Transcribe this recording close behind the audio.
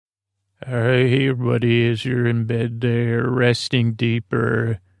All right, hey everybody, as you're in bed there, resting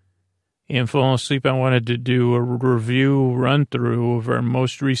deeper and falling asleep, I wanted to do a review run-through of our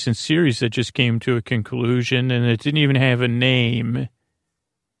most recent series that just came to a conclusion, and it didn't even have a name.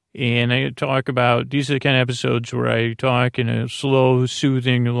 And I talk about, these are the kind of episodes where I talk in a slow,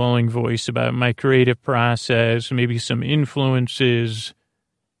 soothing, lulling voice about my creative process, maybe some influences,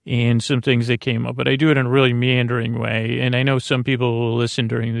 and some things that came up, but I do it in a really meandering way. And I know some people will listen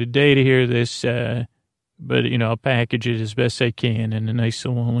during the day to hear this, but, I'll package it as best I can in a nice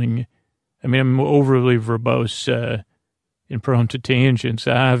lulling. I mean, I'm overly verbose and prone to tangents,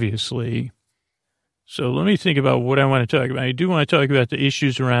 obviously. So let me think about what I want to talk about. I do want to talk about the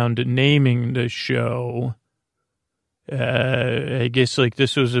issues around naming the show. I guess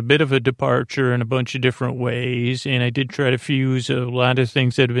this was a bit of a departure in a bunch of different ways, and I did try to fuse a lot of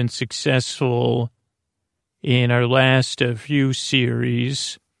things that have been successful in our last few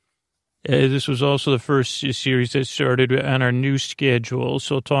series. This was also the first series that started on our new schedule,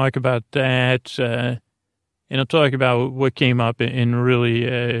 so I'll talk about that, and I'll talk about what came up and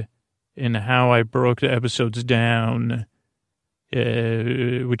really and how I broke the episodes down.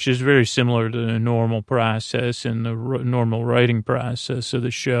 Which is very similar to the normal process and the normal writing process of the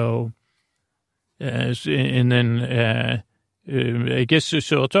show. And then I guess,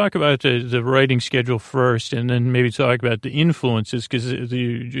 so I'll talk about the writing schedule first, and then maybe talk about the influences, because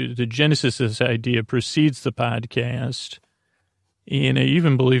the genesis of this idea precedes the podcast. And I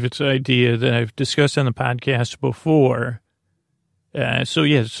even believe it's an idea that I've discussed on the podcast before. So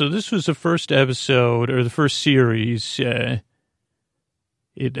this was the first episode, or the first series.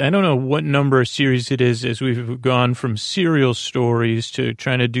 I don't know what number of series it is, as we've gone from serial stories to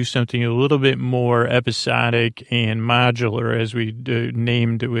trying to do something a little bit more episodic and modular, as we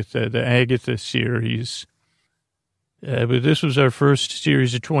named with the Agatha series. But this was our first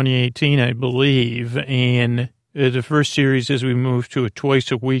series of 2018, I believe, and the first series as we moved to a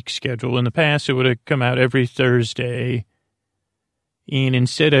twice-a-week schedule. In the past, it would have come out every Thursday. And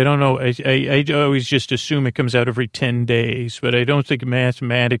instead, I don't know, I always just assume it comes out every 10 days, but I don't think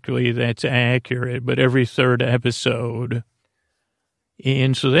mathematically that's accurate, but every third episode.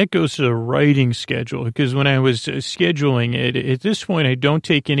 And so that goes to the writing schedule, because when I was scheduling it, at this point, I don't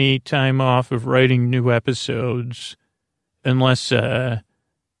take any time off of writing new episodes unless, I'm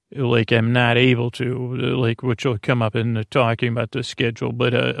not able to, which will come up in the talking about the schedule.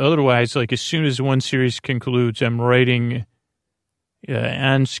 But otherwise, as soon as one series concludes, I'm writing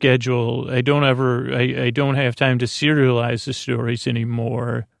on schedule. I don't have time to serialize the stories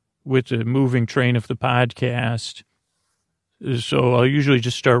anymore with the moving train of the podcast. So I'll usually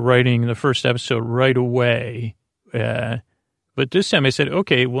just start writing the first episode right away. But this time I said,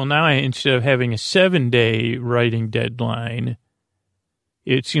 okay, well now instead of having a 7-day writing deadline,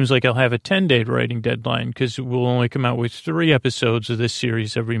 it seems like I'll have a 10-day writing deadline, because we'll only come out with 3 episodes of this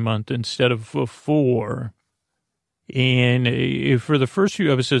series every month instead of 4. And for the first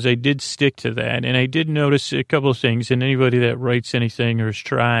few episodes, I did stick to that. And I did notice a couple of things, and anybody that writes anything or has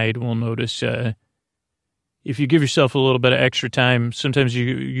tried will notice if you give yourself a little bit of extra time, sometimes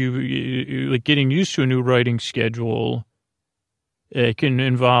you getting used to a new writing schedule can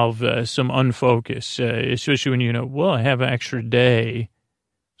involve some unfocus, especially when I have an extra day.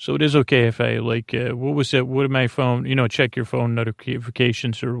 So it is okay if I what was it? What did my phone, check your phone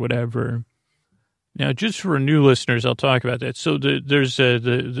notifications or whatever. Now, just for new listeners, I'll talk about that. So there's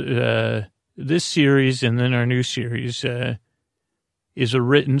this series, and then our new series is a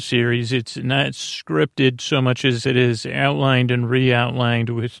written series. It's not scripted so much as it is outlined and re-outlined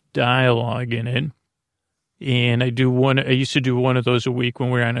with dialogue in it. And I used to do one of those a week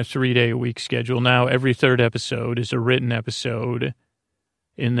when we were on a 3-day-a-week schedule. Now every third episode is a written episode.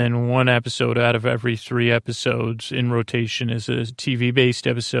 And then one episode out of every 3 episodes in rotation is a TV-based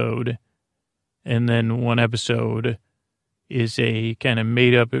episode. And then one episode is a kind of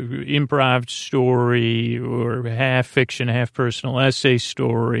made-up improv story or half fiction, half personal essay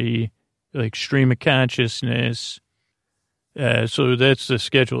story, like stream of consciousness. So that's the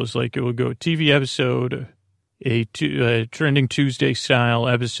schedule. It's it will go TV episode, a Trending Tuesday style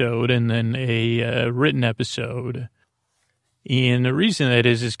episode, and then a written episode. And the reason that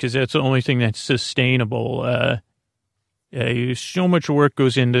is because that's the only thing that's sustainable. So much work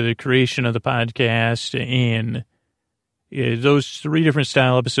goes into the creation of the podcast, and those 3 different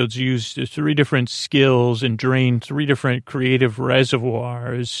style episodes use 3 different skills and drain 3 different creative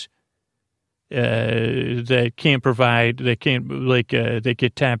reservoirs that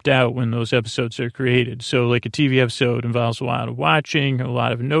get tapped out when those episodes are created. So a TV episode involves a lot of watching, a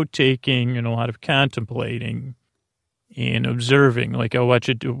lot of note taking, and a lot of contemplating. and observing. Like I'll watch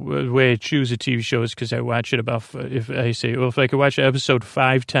it, the way I choose a TV show is because I watch it about, if I say, well, if I could watch an episode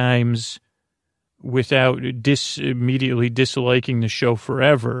 5 times without immediately disliking the show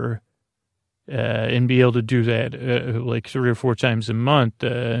forever, and be able to do that like 3 or 4 times a month.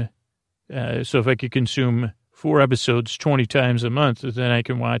 So if I could consume 4 episodes 20 times a month, then I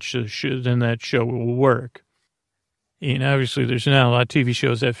can watch the show, then that show will work. And obviously there's not a lot of TV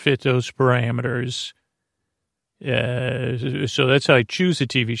shows that fit those parameters. So that's how I choose a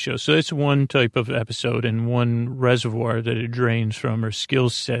TV show. So that's one type of episode and one reservoir that it drains from or skill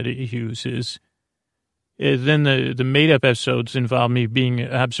set it uses. Then the made-up episodes involve me being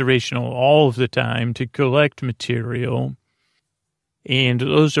observational all of the time to collect material. And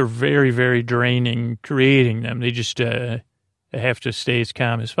those are very, very draining creating them. They just have to stay as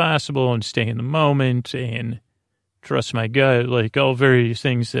calm as possible and stay in the moment and trust my gut, like all various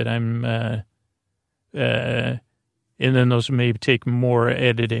things that I'm and then those may take more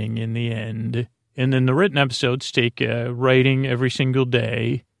editing in the end. And then the written episodes take writing every single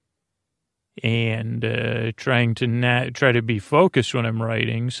day and trying to be focused when I'm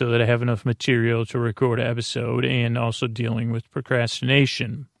writing so that I have enough material to record an episode, and also dealing with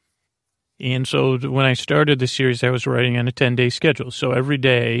procrastination. And so when I started the series, I was writing on a 10-day schedule. So every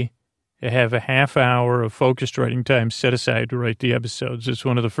day I have a half hour of focused writing time set aside to write the episodes. It's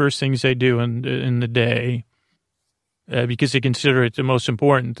one of the first things I do in the day. Because I consider it the most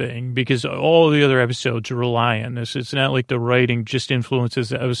important thing, because all the other episodes rely on this. It's not like the writing just influences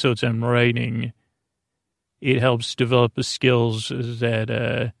the episodes I'm writing. It helps develop the skills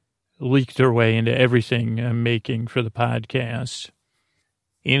that leak their way into everything I'm making for the podcast.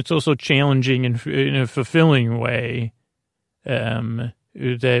 And it's also challenging in a fulfilling way,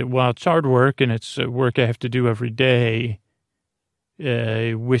 that while it's hard work and it's work I have to do every day,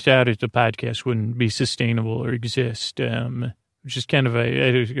 without it, the podcast wouldn't be sustainable or exist, which is kind of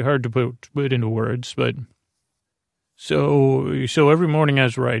hard to put into words. But so every morning I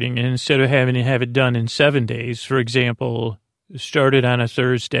was writing, and instead of having to have it done in 7 days, for example, started on a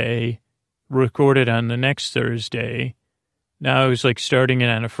Thursday, recorded on the next Thursday. Now I was like starting it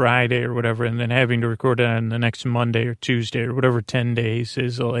on a Friday or whatever, and then having to record it on the next Monday or Tuesday or whatever 10 days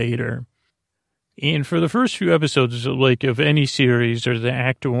is later. And for the first few episodes, like of any series or the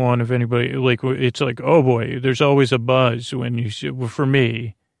act one of anybody, like it's like, oh boy, there's always a buzz when for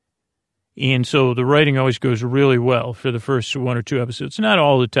me. And so the writing always goes really well for the first 1 or 2 episodes. Not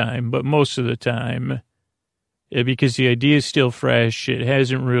all the time, but most of the time, because the idea is still fresh. It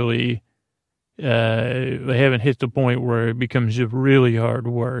hasn't really, I haven't hit the point where it becomes really hard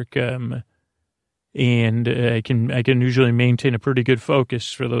work. And I can usually maintain a pretty good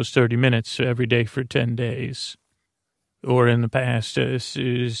focus for those 30 minutes every day for 10 days, or in the past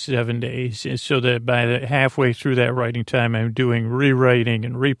 7 days, so that by the halfway through that writing time, I'm doing rewriting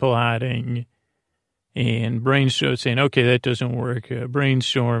and replotting and brainstorming, saying, okay, that doesn't work,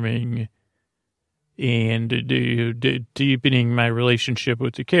 brainstorming and deepening my relationship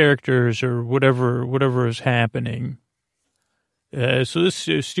with the characters or whatever is happening. So this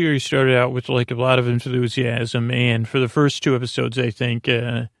series started out with like a lot of enthusiasm, and for the first 2 episodes, I think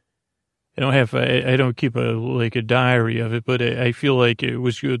I don't keep a diary of it, but I feel like it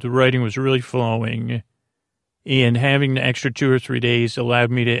was good. The writing was really flowing, and having the extra 2 or 3 days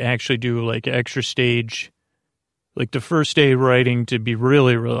allowed me to actually do like extra stage, like the first day writing to be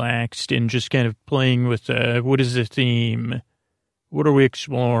really relaxed and just kind of playing with what is the theme, what are we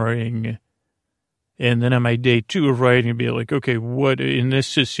exploring. And then on my day 2 of writing, be like, okay, what in this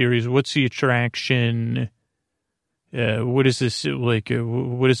series, what's the attraction? What is this like?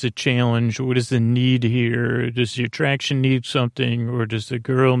 What is the challenge? What is the need here? Does the attraction need something, or does the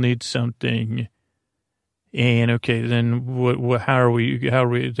girl need something? And okay, then what? How are we?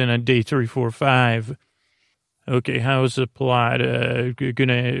 Then on day 3, 4, 5? Okay, how is the plot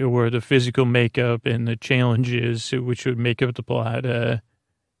gonna, or the physical makeup and the challenges which would make up the plot?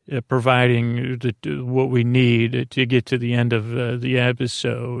 Providing what we need to get to the end of the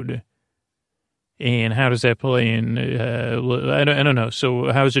episode. And how does that play in? I don't know.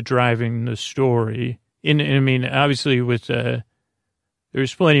 So how is it driving the story? I mean, obviously with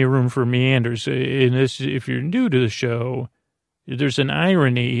there's plenty of room for meanders in this. If you're new to the show, there's an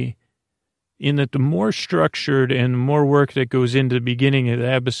irony in that the more structured and the more work that goes into the beginning of the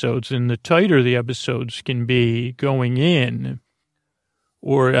episodes, and the tighter the episodes can be going in,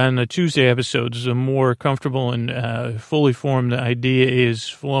 or on the Tuesday episodes, the more comfortable and fully formed the idea is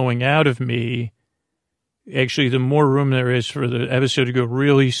flowing out of me. Actually, the more room there is for the episode to go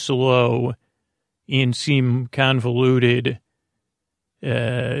really slow and seem convoluted,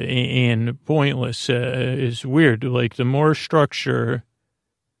 and pointless is weird. Like the more structure,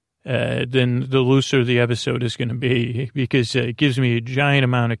 then the looser the episode is going to be, because it gives me a giant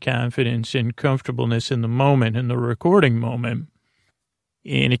amount of confidence and comfortableness in the moment, in the recording moment.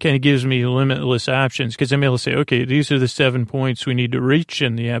 And it kind of gives me limitless options, because I'm able to say, okay, these are the 7 points we need to reach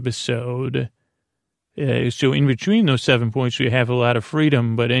in the episode. So in between those 7 points, we have a lot of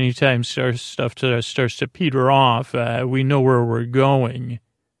freedom, but anytime stuff starts to peter off, we know where we're going.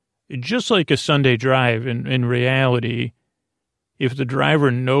 Just like a Sunday drive in reality, if the driver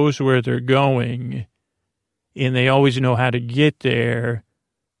knows where they're going and they always know how to get there,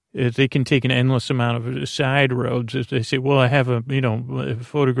 they can take an endless amount of side roads. If they say, well, I have a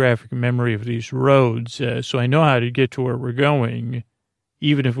photographic memory of these roads, so I know how to get to where we're going,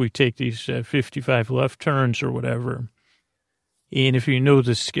 even if we take these 55 left turns or whatever. And if you know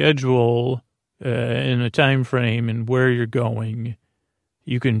the schedule and the time frame and where you're going,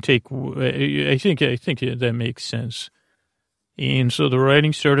 you can take, I think that makes sense. And so the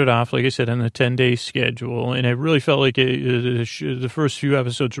writing started off, like I said, on the 10-day schedule, and I really felt like the first few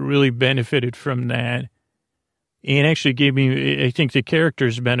episodes really benefited from that, and actually gave me, I think the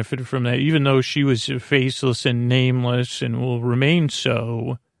characters benefited from that, even though she was faceless and nameless and will remain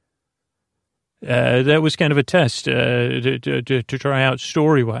so. That was kind of a test to try out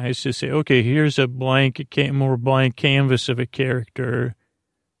story-wise, to say, okay, here's a more blank canvas of a character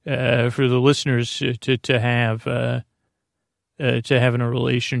for the listeners to have in a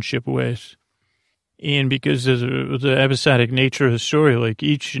relationship with. And because of the episodic nature of the story, like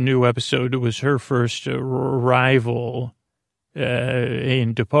each new episode was her first arrival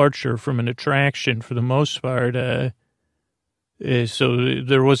and departure from an attraction for the most part. So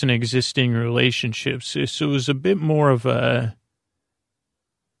there wasn't existing relationships. So it was a bit more of a,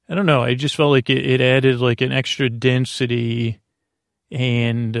 I don't know, I just felt like it added like an extra density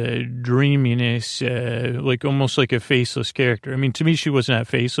and dreaminess, like almost like a faceless character. I mean, to me, she was not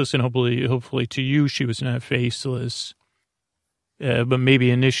faceless, and hopefully to you, she was not faceless. But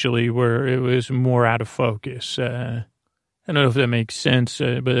maybe initially where it was more out of focus. I don't know if that makes sense, but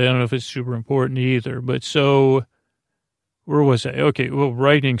I don't know if it's super important either. But so, where was I? Okay, well,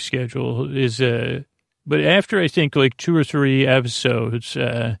 writing schedule is, but after I think like 2 or 3 episodes,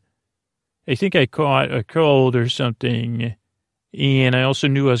 I think I caught a cold or something. And I also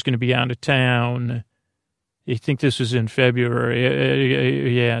knew I was going to be out of town. I think this was in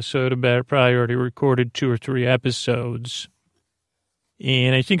February. Yeah, so I'd probably already recorded 2 or 3 episodes.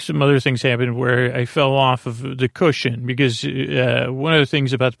 And I think some other things happened where I fell off of the cushion, because one of the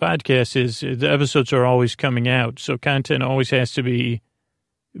things about the podcast is the episodes are always coming out. So content always has to be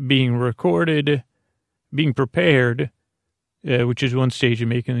being recorded, being prepared, which is one stage of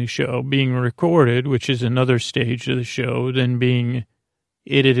making the show, being recorded, which is another stage of the show, then being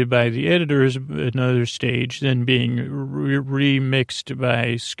edited by the editors, another stage, then being remixed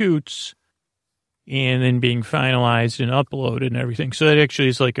by Scoots, and then being finalized and uploaded and everything. So that actually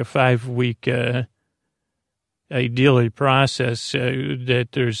is like a 5-week, ideally process, that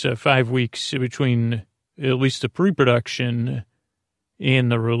there's 5 weeks between at least the pre-production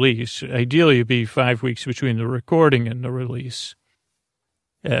and the release. Ideally, it'd be 5 weeks between the recording and the release.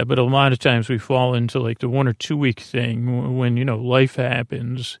 But a lot of times we fall into like the 1 or 2 week thing when, life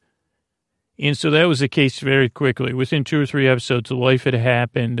happens. And so that was the case very quickly. Within 2 or 3 episodes, life had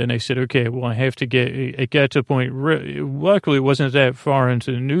happened. And I said, okay, well, I have to it got to a point, luckily it wasn't that far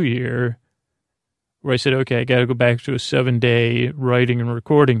into the new year, where I said, okay, I got to go back to a 7-day writing and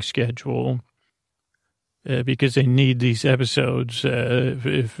recording schedule. Because I need these episodes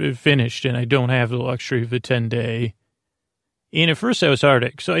finished, and I don't have the luxury of a 10-day. And at first I was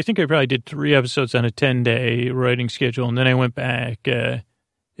hard. So I think I probably did 3 episodes on a 10-day writing schedule, and then I went back.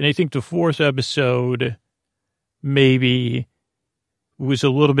 And I think the 4th episode maybe was a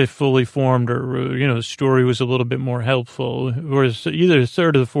little bit fully formed, or, the story was a little bit more helpful. Or either the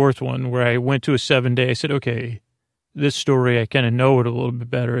 3rd or the 4th one, where I went to a 7-day, I said, okay, this story, I kind of know it a little bit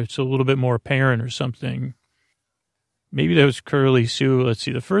better. It's a little bit more apparent or something. Maybe that was Curly Sue. Let's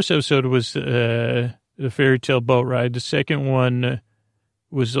see. The first episode was the fairy tale boat ride. The second one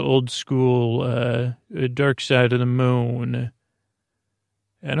was the old school Dark Side of the Moon.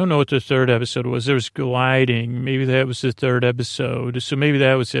 I don't know what the 3rd episode was. There was gliding. Maybe that was the 3rd episode. So maybe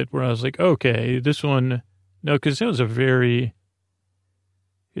that was it, where I was like, okay, this one. No, because that was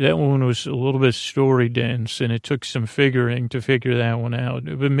that one was a little bit story dense, and it took some figuring to figure that one out.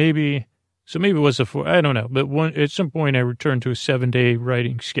 But maybe it was a 4. I don't know. But at some point, I returned to a 7-day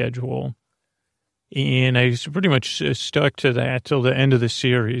writing schedule, and I pretty much stuck to that till the end of the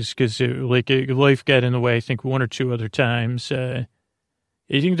series, because life got in the way. I think 1 or 2 other times,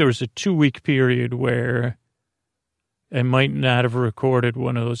 I think there was a 2-week period where I might not have recorded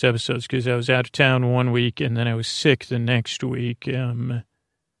one of those episodes because I was out of town one week and then I was sick the next week.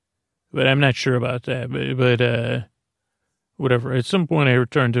 But I'm not sure about that. But whatever. At some point, I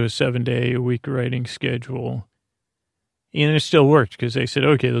returned to a 7-day-a-week writing schedule. And it still worked because I said,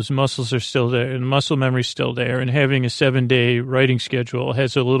 okay, those muscles are still there and muscle memory's still there. And having a 7-day writing schedule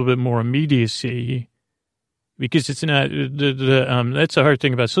has a little bit more immediacy because it's not, that's the hard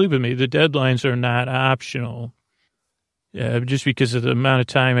thing about Sleep With Me. The deadlines are not optional. Just because of the amount of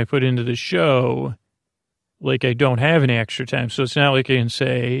time I put into the show, like I don't have any extra time. So it's not like I can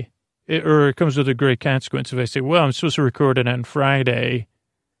say, it comes with a great consequence if I say, well, I'm supposed to record it on Friday,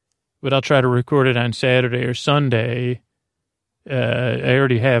 but I'll try to record it on Saturday or Sunday. I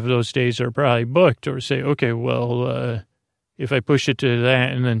already have those days are probably booked, or say, okay, well, if I push it to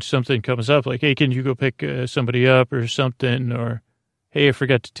that and then something comes up like, hey, can you go pick somebody up or something? Or, hey, I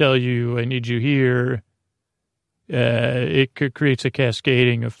forgot to tell you, I need you here. It creates a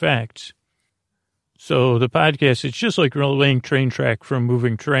cascading effect. So the podcast, it's just like laying train track from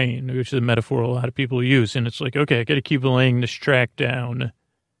moving train, which is a metaphor a lot of people use. And it's like, okay, I got to keep laying this track down.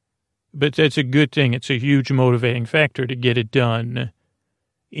 But that's a good thing. It's a huge motivating factor to get it done.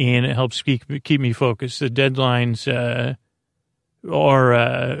 And it helps keep me focused. The deadlines are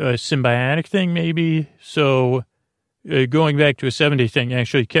a symbiotic thing, maybe. So going back to a 7-day thing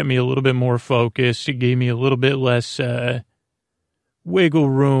actually kept me a little bit more focused. It gave me a little bit less wiggle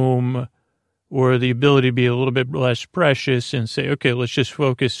room or the ability to be a little bit less precious and say, okay, let's just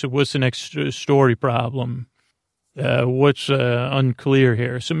focus. So what's the next story problem? What's unclear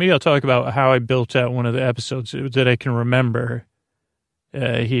here? So maybe I'll talk about how I built out one of the episodes that I can remember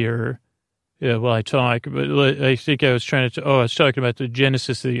here while I talk. But I think I was I was talking about the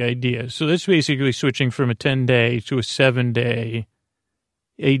genesis of the idea. So that's basically switching from a 10-day to a 7-day.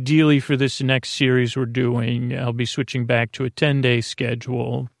 Ideally for this next series we're doing, I'll be switching back to a 10-day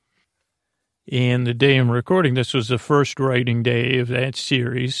schedule. And the day I'm recording this was the first writing day of that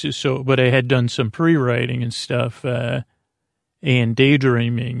series. So, but I had done some pre-writing and stuff, and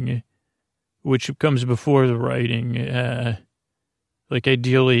daydreaming, which comes before the writing. Like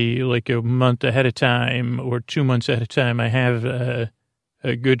ideally, like a month ahead of time or 2 months ahead of time, I have a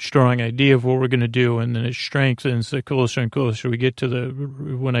good, strong idea of what we're going to do, and then it strengthens the closer and closer we get to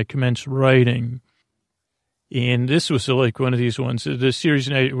when I commence writing. And this was like one of these ones. The series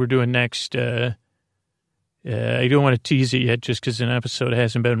we're doing next, I don't want to tease it yet just because an episode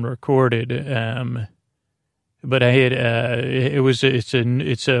hasn't been recorded. But I had,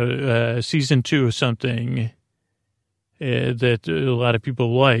 it's a season 2 of something that a lot of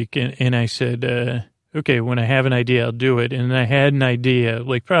people like. And I said, okay, when I have an idea, I'll do it. And I had an idea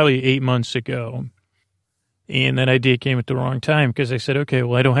like probably 8 months ago. And that idea came at the wrong time because I said, okay,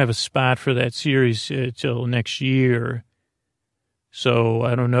 well, I don't have a spot for that series till next year. So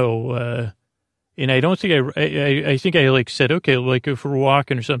I don't know. And I don't think I think I like said, okay, like if we're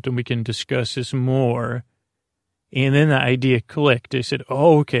walking or something, we can discuss this more. And then the idea clicked. I said,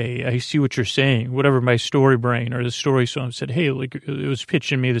 oh, okay, I see what you're saying. Whatever my story brain or the story song said, hey, like it was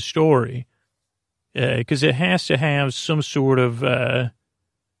pitching me the story. Because it has to have some sort of,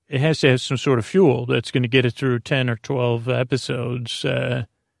 fuel that's going to get it through 10 or 12 episodes,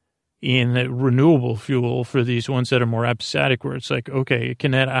 in that renewable fuel for these ones that are more episodic, where it's like, okay,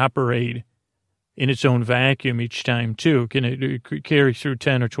 can that operate in its own vacuum each time too? Can it carry through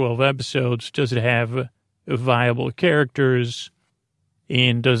 10 or 12 episodes? Does it have viable characters?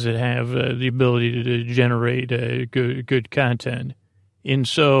 And does it have the ability to generate good content? And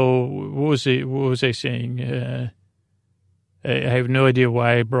so what was I saying? I have no idea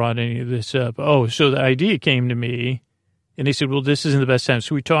why I brought any of this up. Oh, so the idea came to me, and they said, well, this isn't the best time.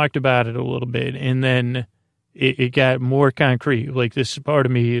 So we talked about it a little bit, and then it got more concrete. Like this part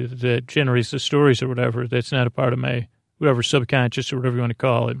of me that generates the stories or whatever, that's not a part of my, whatever, subconscious or whatever you want to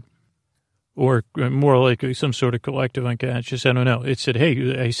call it, or more likely some sort of collective unconscious. I don't know. It said,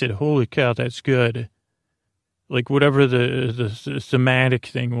 hey, I said, holy cow, that's good. Like whatever the thematic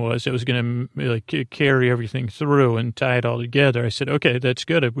thing was, it was going to like carry everything through and tie it all together. I said, okay, that's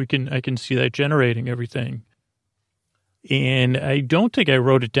good. I can see that generating everything. And I don't think I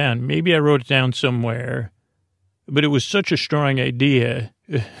wrote it down. Maybe I wrote it down somewhere, but it was such a strong idea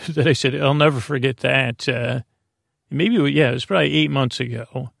that I said, I'll never forget that. It was probably 8 months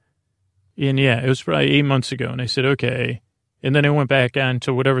ago. And it was probably 8 months ago. And I said, okay. And then I went back on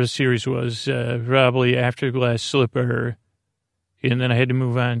to whatever the series was, probably After Glass Slipper. And then I had to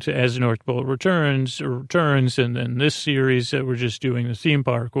move on to As the North Pole Returns, and then this series that we're just doing, the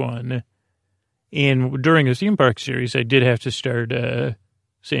Themepark one. And during the Themepark series, I did have to start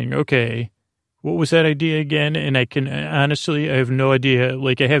saying, okay, what was that idea again? And I have no idea.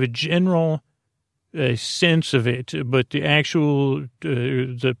 Like, I have a general sense of it, but the actual,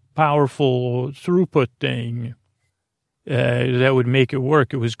 the powerful throughput thing that would make it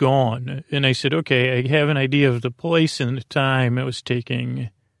work, it was gone. And I said, okay, I have an idea of the place and the time it was taking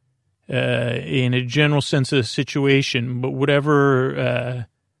in a general sense of the situation, but whatever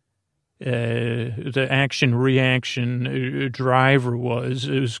the action-reaction driver was,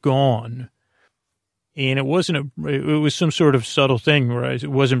 it was gone. And it was some sort of subtle thing where it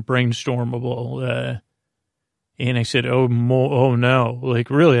wasn't brainstormable. And I said, oh no, like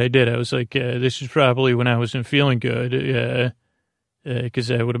really I did. I was like, this is probably when I wasn't feeling good, because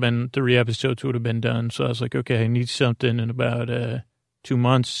I would have been 3 episodes would have been done. So I was like, okay, I need something in about 2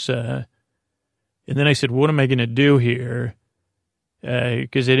 months. And then I said, what am I going to do here?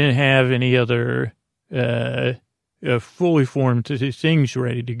 Because I didn't have any other fully formed things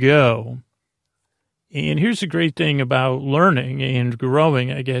ready to go. And here's the great thing about learning and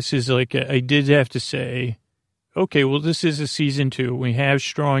growing, I guess, is like I did have to say, okay, well, this is a season 2. We have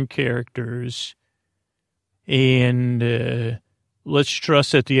strong characters, and let's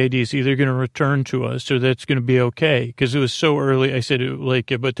trust that the idea is either going to return to us or that's going to be okay. Because it was so early, I said,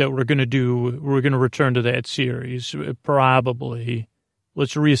 but that we're going to return to that series, probably.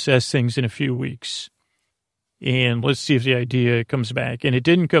 Let's reassess things in a few weeks. And let's see if the idea comes back. And it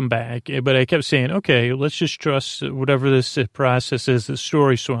didn't come back, but I kept saying, okay, let's just trust whatever this process is, the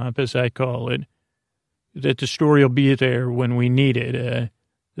story swamp, as I call it, that the story will be there when we need it,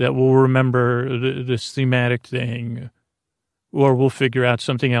 that we'll remember this thematic thing, or we'll figure out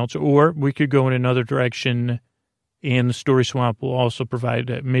something else, or we could go in another direction, and the story swamp will also provide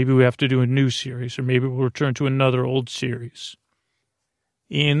that. Maybe we have to do a new series, or maybe we'll return to another old series.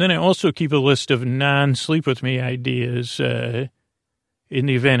 And then I also keep a list of non-sleep with me ideas in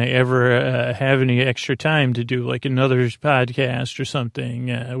the event I ever have any extra time to do like another podcast or something,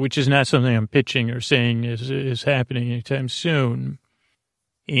 which is not something I'm pitching or saying is happening anytime soon.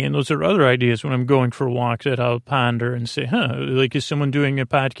 And those are other ideas when I'm going for a walk that I'll ponder and say, like, is someone doing a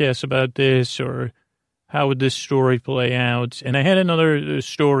podcast about this, or how would this story play out? And I had another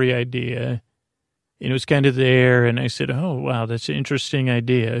story idea. And it was kind of there, and I said, oh, wow, that's an interesting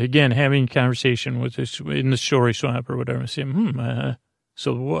idea. Again, having a conversation with this in the story swamp or whatever, I say,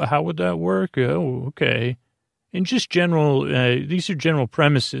 so how would that work? Oh, okay. And just general, these are general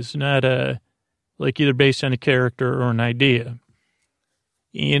premises, not like either based on a character or an idea.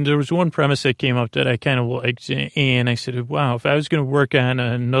 And there was one premise that came up that I kind of liked, and I said, wow, if I was going to work on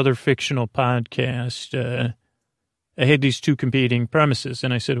another fictional podcast, I had these 2 competing premises,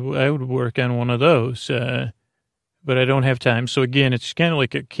 and I said, well, I would work on one of those, but I don't have time. So again, it's kind of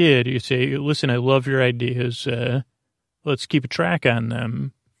like a kid. You say, listen, I love your ideas. Let's keep a track on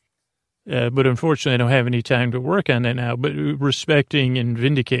them. But unfortunately, I don't have any time to work on that now, but respecting and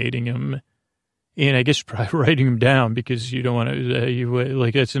vindicating them. And I guess probably writing them down, because you don't want to,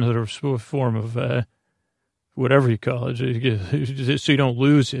 like, that's another form of, whatever you call it, so you don't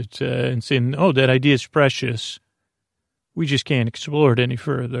lose it, and saying, oh, that idea is precious. We just can't explore it any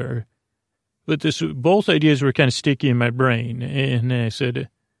further. But both ideas were kind of sticky in my brain. And I said,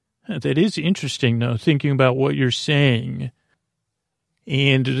 that is interesting, though, thinking about what you're saying.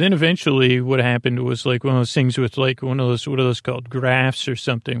 And then eventually what happened was like one of those things with like one of those, what are those called, graphs or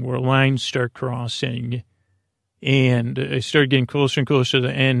something, where lines start crossing. And I started getting closer and closer to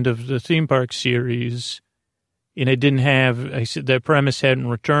the end of the Themepark series. And I said, that premise hadn't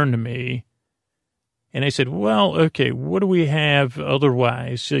returned to me. And I said, well, okay, what do we have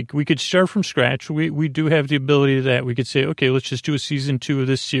otherwise? Like, we could start from scratch. We do have the ability to that. We could say, okay, let's just do a season 2 of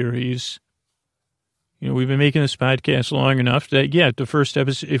this series. You know, we've been making this podcast long enough that, yeah, the first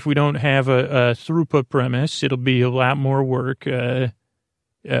episode, if we don't have a throughput premise, it'll be a lot more work of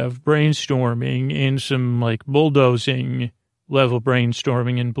brainstorming and some, like, bulldozing level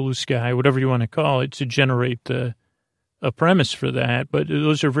brainstorming in blue sky, whatever you want to call it, to generate a premise for that, but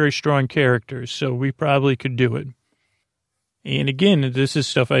those are very strong characters, so we probably could do it. And again, this is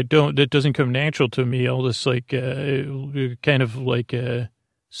stuff that doesn't come natural to me, all this like kind of like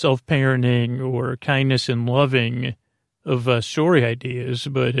self-parenting or kindness and loving of story ideas,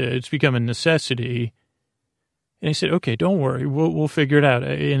 but it's become a necessity. And I said, okay, don't worry, we'll figure it out.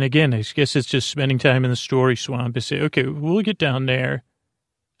 And again, I guess it's just spending time in the story swamp to say, okay, we'll get down there.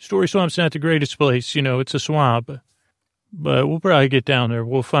 Story swamp's not the greatest place, you know, it's a swamp. But we'll probably get down there.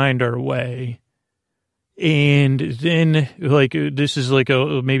 We'll find our way. And then, like, this is like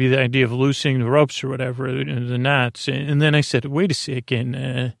maybe the idea of loosening the ropes or whatever, the knots. And then I said, wait a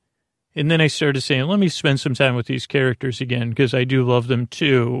second. And then I started saying, let me spend some time with these characters again, because I do love them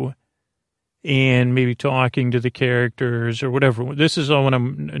too. And maybe talking to the characters or whatever. This is all when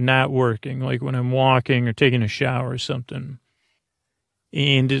I'm not working, like when I'm walking or taking a shower or something.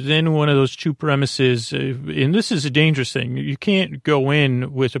 And then one of those two premises, and this is a dangerous thing. You can't go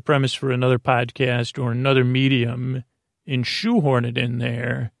in with a premise for another podcast or another medium and shoehorn it in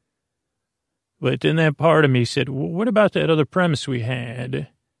there. But then that part of me said, well, what about that other premise we had?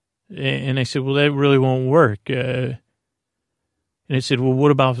 And I said, well, that really won't work. And it said, well,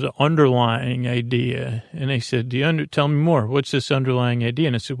 what about the underlying idea? And I said, tell me more. What's this underlying idea?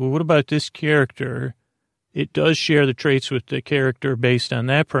 And I said, well, what about this character? It does share the traits with the character based on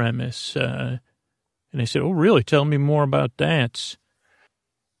that premise. And I said, oh, really? Tell me more about that.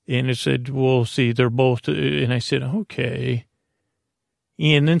 And it said, well, see, they're both. And I said, okay.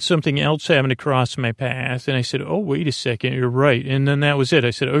 And then something else happened to cross my path. And I said, oh, wait a second, you're right. And then that was it.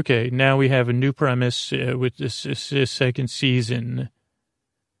 I said, okay, now we have a new premise with this second season.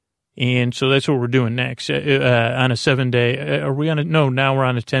 And so that's what we're doing next on a 7-day. Now we're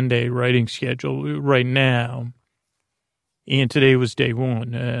on a 10-day writing schedule right now. And today was day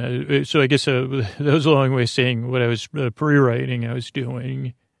one. So I guess that was a long way of saying what I was pre-writing I was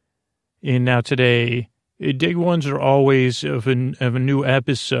doing. And now today, day ones are always of a new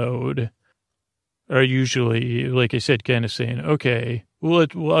episode, are usually, like I said, kind of saying, okay, well,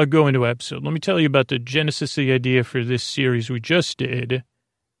 I'll go into episode. Let me tell you about the genesis of the idea for this series we just did.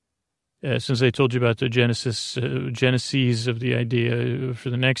 Since I told you about the genesis of the idea for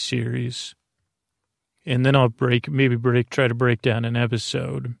the next series. And then I'll try to break down an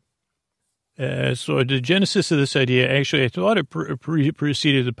episode. So the genesis of this idea, actually, I thought it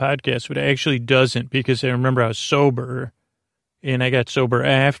preceded the podcast, but it actually doesn't, because I remember I was sober, and I got sober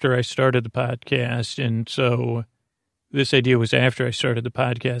after I started the podcast. And so this idea was after I started the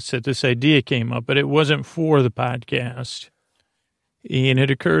podcast that this idea came up, but it wasn't for the podcast. And it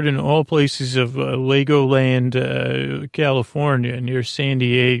occurred in all places of Legoland, California, near San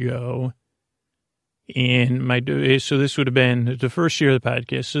Diego. And so this would have been the first year of the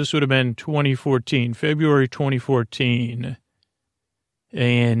podcast. So this would have been 2014, February 2014.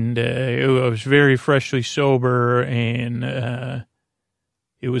 And I was very freshly sober, and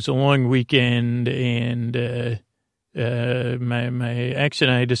it was a long weekend. And my ex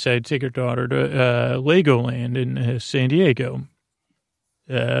and I decided to take our daughter to Legoland in San Diego.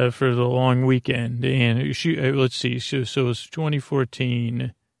 For the long weekend. And let's see, so it was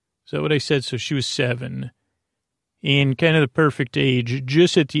 2014. Is that what I said? So she was 7. And kind of the perfect age,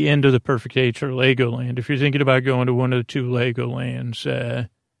 just at the end of the perfect age for Legoland. If you're thinking about going to one of the two Legolands, a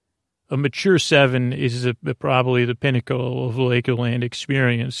mature 7 is probably the pinnacle of Legoland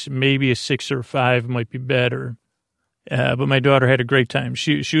experience. Maybe a 6 or 5 might be better. But my daughter had a great time.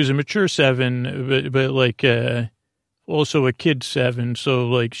 She was a mature 7, but like, also a kid 7, so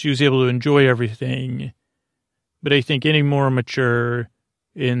like she was able to enjoy everything. But I think any more mature,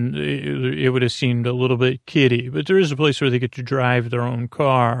 it would have seemed a little bit kiddie. But there is a place where they get to drive their own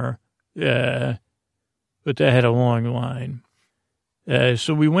car, but that had a long line.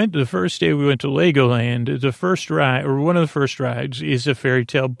 So the first day we went to Legoland, the first ride, or one of the first rides, is a fairy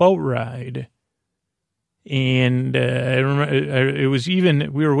tale boat ride. And I remember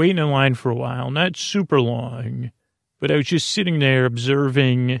we were waiting in line for a while, not super long. But I was just sitting there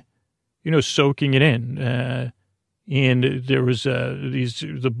observing, soaking it in. And there was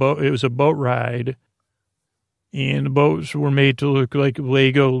it was a boat ride, and the boats were made to look like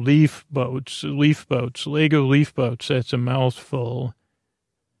Lego leaf boats, Lego leaf boats. That's a mouthful.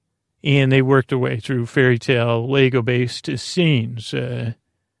 And they worked their way through fairy tale Lego-based scenes.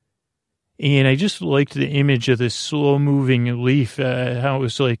 And I just liked the image of this slow-moving leaf, how it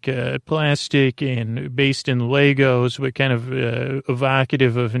was like plastic and based in Legos, but kind of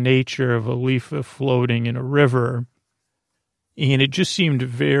evocative of nature, of a leaf floating in a river. And it just seemed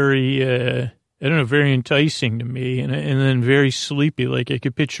very, very enticing to me, and then very sleepy. Like I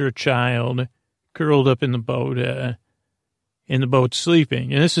could picture a child curled up in the boat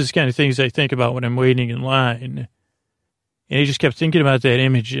sleeping. And this is the kind of things I think about when I'm waiting in line. And I just kept thinking about that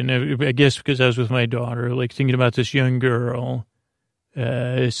image, and I guess because I was with my daughter, like thinking about this young girl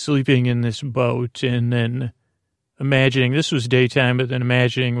sleeping in this boat, and then imagining this was daytime, but then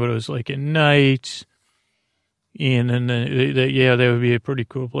imagining what it was like at night, and then that would be a pretty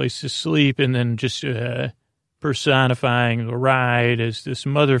cool place to sleep, and then just personifying the ride as this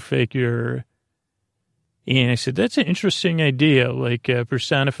mother figure. And I said, that's an interesting idea, like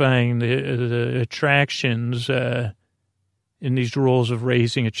personifying the attractions. in these roles of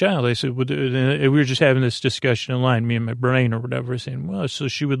raising a child. I said, we were just having this discussion online, me and my brain or whatever, saying, well, so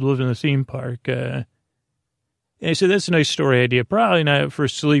she would live in the theme park. And I said, that's a nice story idea. Probably not for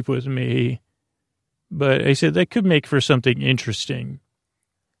Sleep With Me. But I said, that could make for something interesting.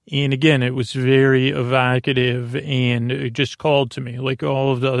 And again, it was very evocative and it just called to me, like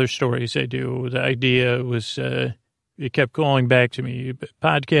all of the other stories I do. The idea was, it kept calling back to me.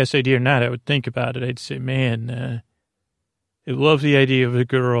 Podcast idea or not, I would think about it. I'd say, man, I love the idea of a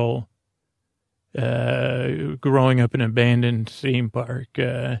girl growing up in an abandoned theme park,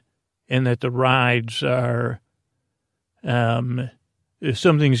 and that the rides are, if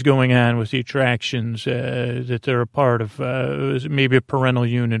something's going on with the attractions, that they're a part of, maybe a parental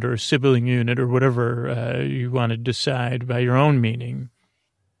unit or a sibling unit or whatever you want to decide by your own meaning.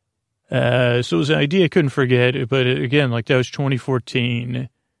 So it was an idea I couldn't forget, but again, like that was 2014.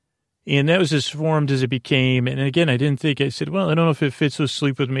 And that was as formed as it became. And again, I didn't think, I said, well, I don't know if it fits with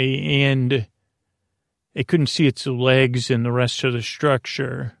Sleep With Me. And I couldn't see its legs and the rest of the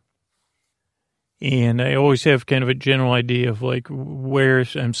structure. And I always have kind of a general idea of like where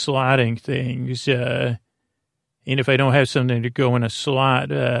I'm slotting things. And if I don't have something to go in a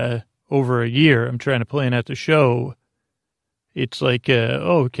slot over a year, I'm trying to plan out the show. It's like,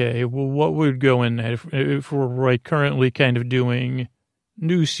 okay, well, what would go in that if we're like currently kind of doing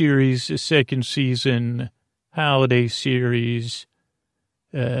new series, second season, holiday series,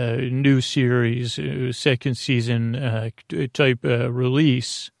 new series, second season type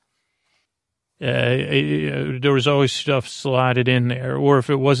release. There was always stuff slotted in there. Or if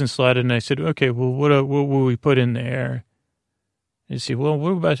it wasn't slotted, and I said, okay, well, what will we put in there? I say, well,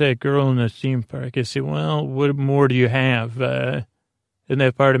 what about that girl in the theme park? I say, well, what more do you have? And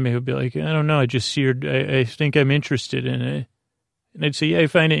that part of me would be like, I don't know. I just see her. I think I'm interested in it. And I'd say, yeah, I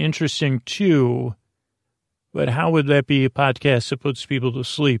find it interesting too, but how would that be a podcast that puts people to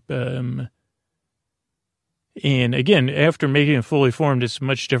sleep? And again, after making it fully formed, it's a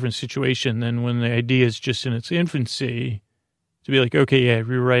much different situation than when the idea is just in its infancy. To be like, okay, yeah,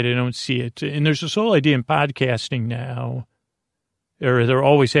 you're right, I don't see it. And there's this whole idea in podcasting now, or there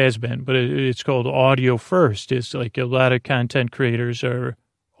always has been, but it's called audio first. It's like a lot of content creators are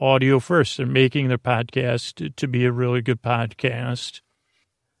audio first. They're making their podcast to be a really good podcast.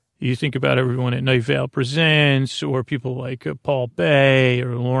 You think about everyone at Night Vale Presents, or people like Paul Bay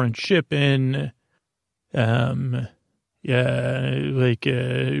or Lauren Shippen. They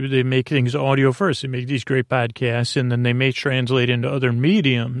make things audio first. They make these great podcasts, and then they may translate into other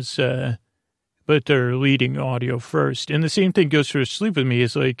mediums, but they're leading audio first. And the same thing goes for Sleep With Me.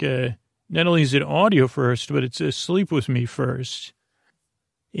 It's like, not only is it audio first, but it's Sleep With Me first.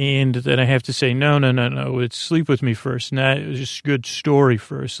 And then I have to say, no, it's Sleep With Me first, not just good story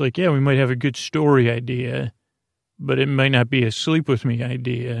first. Like, yeah, we might have a good story idea, but it might not be a Sleep With Me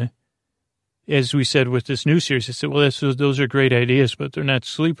idea. As we said with this new series, I said, well, those are great ideas, but they're not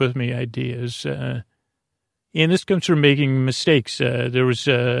Sleep With Me ideas. And this comes from making mistakes. There was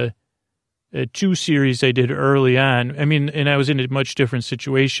two series I did early on. I mean, and I was in a much different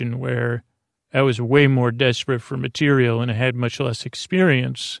situation where I was way more desperate for material and I had much less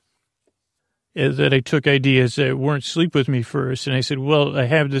experience. That I took ideas that weren't Sleep With Me first, and I said, well, I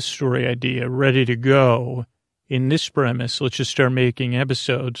have this story idea ready to go. In this premise, let's just start making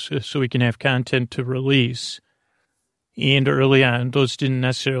episodes so we can have content to release. And early on, those didn't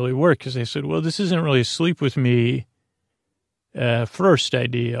necessarily work because I said, well, this isn't really a Sleep With Me first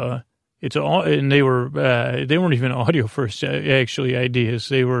idea. It's all, and they weren't even audio first actually ideas.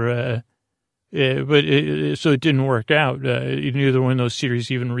 They were, so it didn't work out. Neither one of those series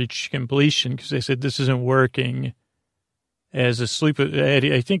even reached completion because they said this isn't working. As a sleep,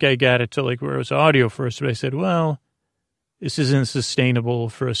 I think I got it to like where it was audio first, but I said, well, this isn't sustainable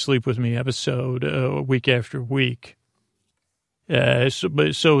for a Sleep With Me episode week after week.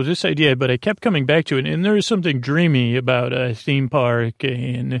 So this idea, but I kept coming back to it, and there is something dreamy about a theme park,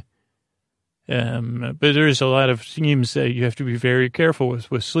 and but there's a lot of themes that you have to be very careful with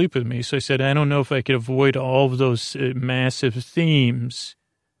Sleep With Me. So I said, I don't know if I could avoid all of those massive themes.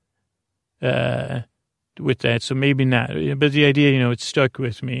 With that, so maybe not. But the idea, it stuck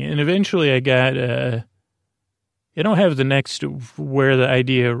with me. And eventually I got, I don't have the next, where the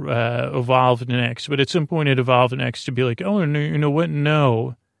idea evolved next, but at some point it evolved next to be like, oh, you know what?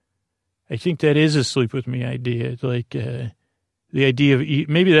 No. I think that is a Sleep With Me idea. Like, the idea of,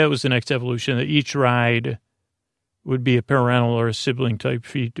 maybe that was the next evolution, that each ride would be a parental or a sibling type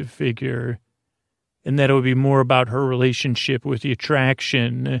figure, and that it would be more about her relationship with the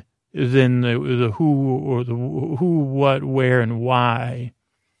attraction than the who or the who, what, where, and why.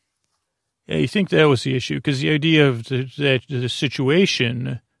 I think that was the issue, because the idea of the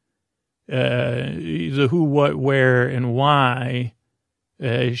situation, the who, what, where, and why,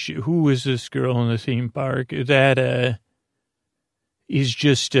 who is this girl in the theme park, that is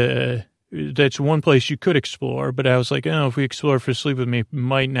just, that's one place you could explore. But I was like, oh, if we explore for Sleep With Me, it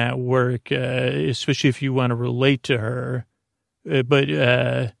might not work, especially if you want to relate to her. But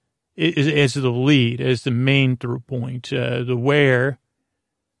as the lead, as the main through point, the where,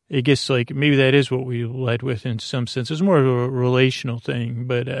 I guess, like, maybe that is what we led with in some sense. It's more of a relational thing,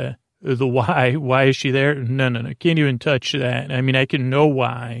 but the why is she there? No, can't even touch that. I mean, I can know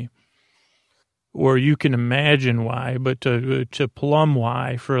why, or you can imagine why, but to plumb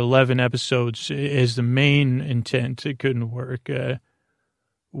why for 11 episodes as the main intent, it couldn't work.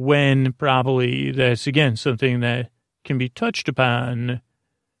 When probably that's, again, something that can be touched upon,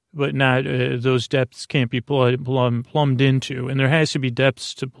 but not, those depths can't be plumbed into. And there has to be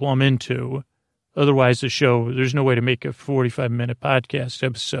depths to plumb into. Otherwise, the show, there's no way to make a 45-minute podcast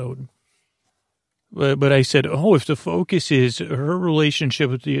episode. But I said, if the focus is her relationship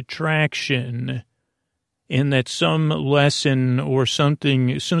with the attraction, and that some lesson or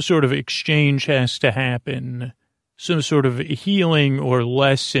something, some sort of exchange has to happen, some sort of healing or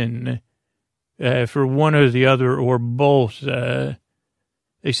lesson for one or the other or both,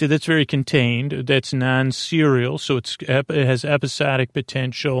 they said that's very contained. That's non-serial, so it has episodic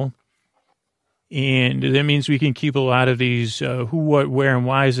potential. And that means we can keep a lot of these who, what, where, and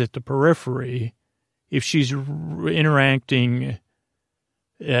whys at the periphery. If she's interacting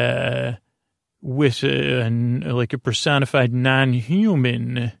with like a personified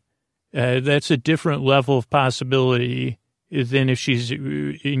non-human, that's a different level of possibility than if she's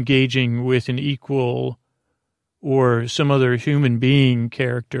engaging with an equal or some other human being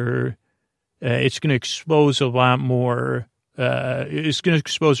character. It's going to expose a lot more. It's going to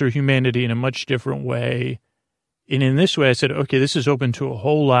expose her humanity in a much different way. And in this way, I said, okay, this is open to a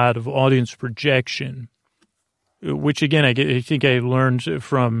whole lot of audience projection, which, again, I think I learned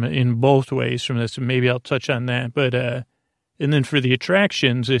from in both ways from this. And maybe I'll touch on that. But and then for the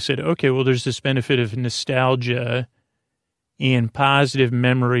attractions, I said, okay, well, there's this benefit of nostalgia and positive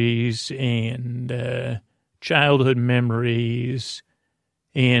memories and childhood memories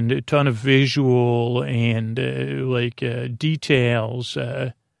and a ton of visual and details,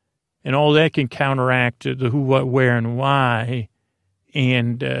 and all that can counteract the who, what, where, and why,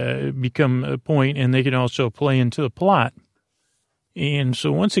 and become a point, and they can also play into the plot. And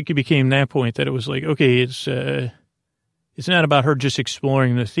so once it became that point, that it was like, okay, it's not about her just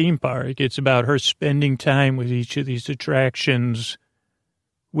exploring the theme park. It's about her spending time with each of these attractions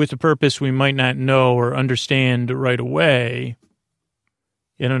with a purpose we might not know or understand right away.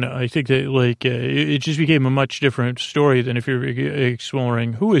 I don't know. I think that it just became a much different story than if you're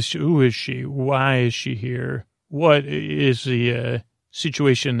exploring who is she, why is she here, what is the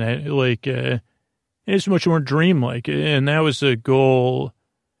situation that and it's much more dreamlike, and that was the goal.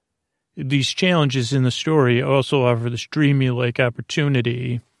 These challenges in the story also offer this dreamy-like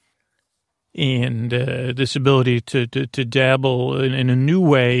opportunity and this ability to dabble in a new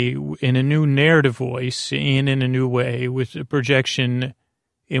way, in a new narrative voice, and in a new way with a projection.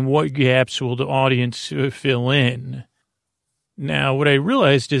 And what gaps will the audience fill in? Now, what I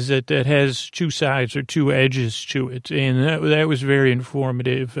realized is that has two sides or two edges to it, and that was very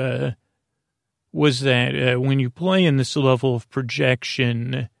informative, was that when you play in this level of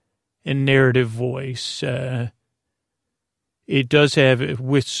projection and narrative voice, it does have,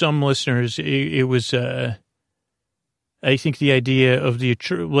 with some listeners, it was... I think the idea of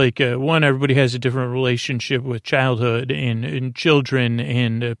one, everybody has a different relationship with childhood and children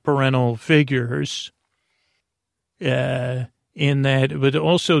and parental figures. In that, but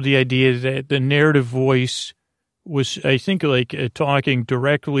also the idea that the narrative voice was, I think, talking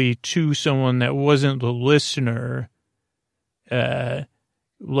directly to someone that wasn't the listener. That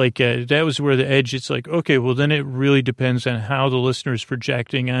was where the edge, it's like, okay, well, then it really depends on how the listener is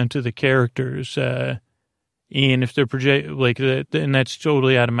projecting onto the characters. And if they're like that, then that's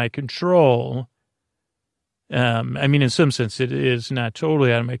totally out of my control. I mean, in some sense, it is not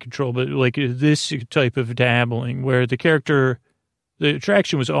totally out of my control, but like this type of dabbling where the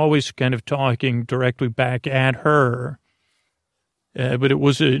attraction was always kind of talking directly back at her, but it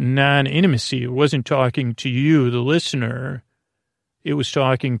was a non-intimacy. It wasn't talking to you, the listener. It was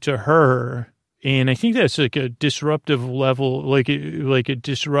talking to her. And I think that's like a disruptive level, like a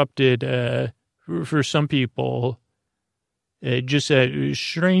disrupted, for some people, just a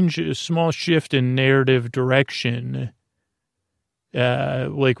strange, small shift in narrative direction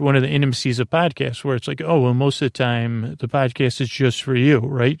like one of the intimacies of podcasts where it's like, oh, well, most of the time the podcast is just for you,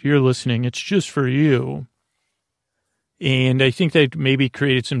 right? You're listening. It's just for you. And I think that maybe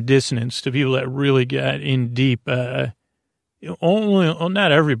created some dissonance to people that really got in deep. Not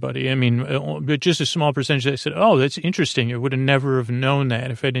everybody. I mean, but just a small percentage that said, oh, that's interesting. I would have never have known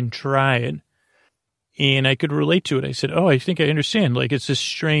that if I didn't try it. And I could relate to it. I said, oh, I think I understand. Like, it's a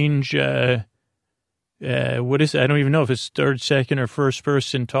strange, what is it? I don't even know if it's third, second, or first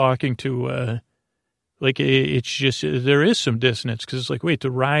person talking to, it's just, there is some dissonance because it's like, wait, the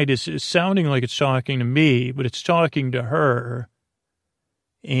ride is sounding like it's talking to me, but it's talking to her.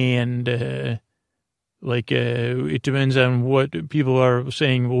 And, it depends on what people are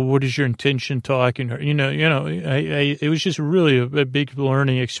saying. Well, what is your intention talking to her? It was just really a big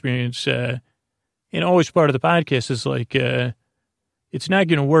learning experience. And always part of the podcast is like, it's not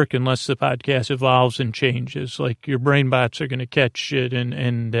going to work unless the podcast evolves and changes. Like your brain bots are going to catch it and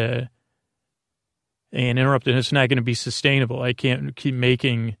interrupt it. It's not going to be sustainable. I can't keep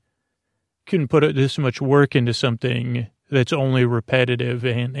couldn't put this much work into something that's only repetitive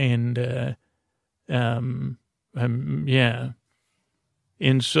yeah.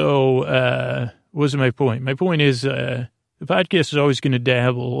 And so, what was my point? My point is, the podcast is always going to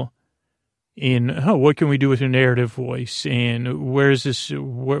dabble in, what can we do with a narrative voice? And where is this,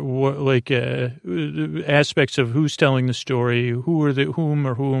 aspects of who's telling the story, whom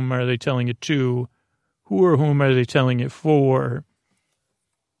are they telling it to, who or whom are they telling it for?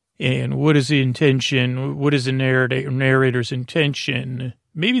 And what is the intention? What is the narrator's intention?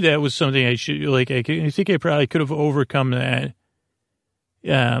 Maybe that was something I should, I think I probably could have overcome that.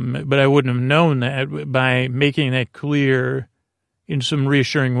 But I wouldn't have known that by making that clear in some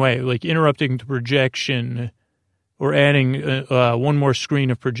reassuring way, like interrupting the projection or adding one more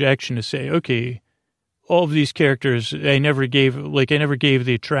screen of projection to say, okay, all of these characters, I never gave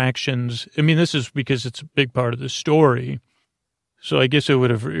the attractions. I mean, this is because it's a big part of the story. So I guess it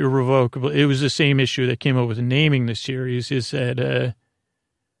would have irrevocable. It was the same issue that came up with naming the series, is that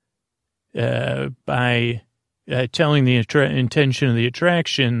by telling the intention of the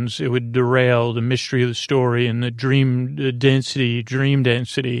attractions, it would derail the mystery of the story and the dream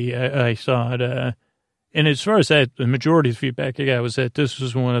density, I thought. And as far as that, the majority of the feedback I got was that this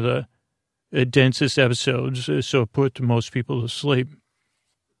was one of the densest episodes, so it put most people to sleep.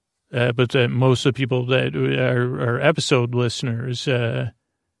 But that most of the people that are episode listeners, really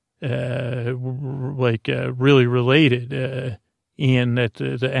related, and that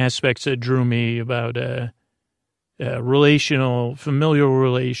the aspects that drew me about familial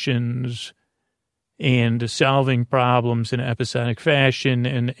relations and solving problems in an episodic fashion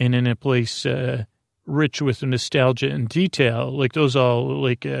and in a place rich with nostalgia and detail, like those all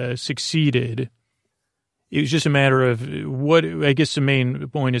succeeded. It was just a matter of what, I guess the main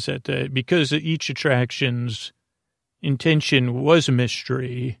point is that because each attraction's intention was a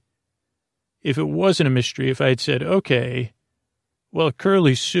mystery, if it wasn't a mystery, if I had said, okay, well,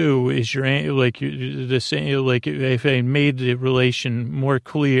 Curly Sue is your aunt, if I made the relation more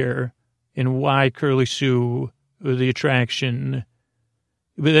clear and why Curly Sue, the attraction,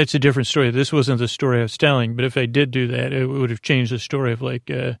 but that's a different story. This wasn't the story I was telling, but if I did do that, it would have changed the story of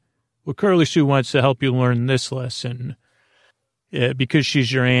well, Curly Sue wants to help you learn this lesson because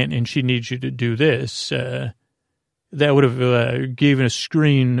she's your aunt and she needs you to do this. That would have given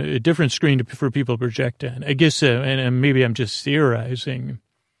a different screen for people to project on. I guess, and maybe I'm just theorizing,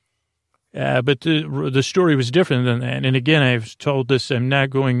 but the story was different than that. And again, I've told this, I'm not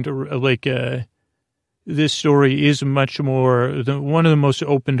going to, this story is much more, one of the most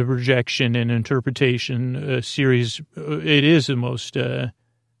open to projection and interpretation series. It is the most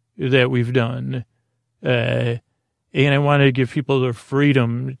that we've done. And I want to give people the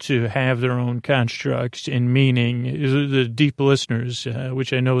freedom to have their own constructs and meaning. The deep listeners,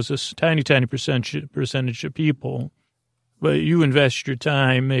 which I know is a tiny, tiny percentage of people, but you invest your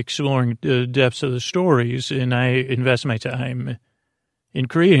time exploring the depths of the stories, and I invest my time in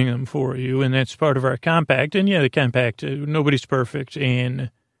creating them for you, and that's part of our compact. And yeah, the compact, nobody's perfect, and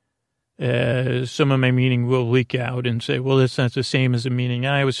some of my meaning will leak out and say, well, that's not the same as the meaning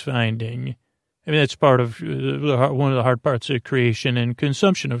I was finding. I mean, that's part of one of the hard parts of creation and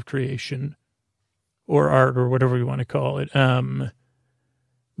consumption of creation or art or whatever you want to call it.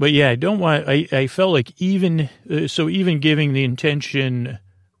 But yeah, I felt like even giving the intention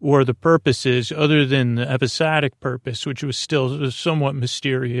or the purposes other than the episodic purpose, which was still somewhat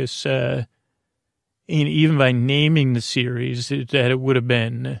mysterious, and even by naming the series, that it would have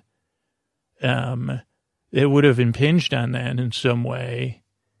been, it would have impinged on that in some way.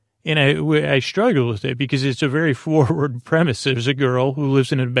 And I struggle with it because it's a very forward premise. There's a girl who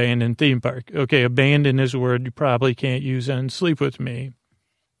lives in an abandoned theme park. Okay, abandoned is a word you probably can't use on Sleep With Me,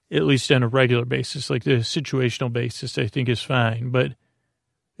 at least on a regular basis. Like the situational basis, I think is fine. But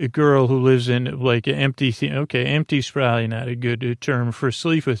a girl who lives in like an empty theme, okay, empty's probably not a good term for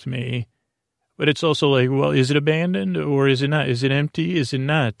Sleep With Me. But it's also like, well, is it abandoned or is it not? Is it empty? Is it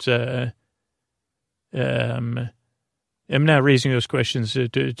not? I'm not raising those questions to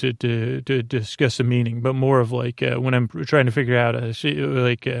discuss the meaning, but more of like when I'm trying to figure out, is she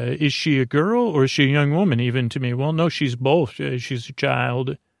a girl or is she a young woman? Even to me, well, no, she's both. She's a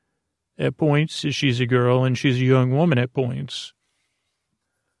child at points. She's a girl and she's a young woman at points.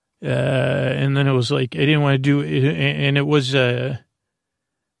 And then it was like I didn't want to do it, and it was. I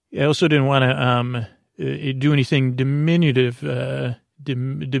also didn't want to do anything diminutive, however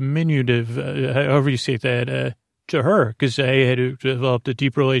you say that. To her, because I had developed a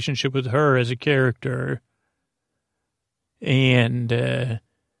deep relationship with her as a character, and I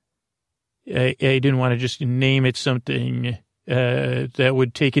didn't want to just name it something that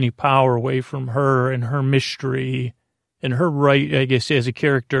would take any power away from her and her mystery and her right, I guess, as a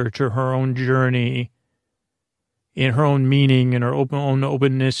character to her own journey and her own meaning and her own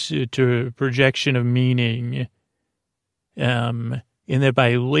openness to projection of meaning, and that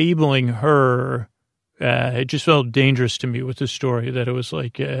by labeling her, it just felt dangerous to me with the story that it was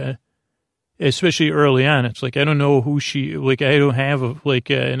like, especially early on, it's like, I don't know who she, like, I don't have,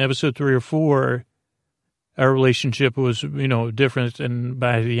 in episode 3 or 4, our relationship was, different than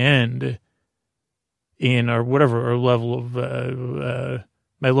by the end in our level of,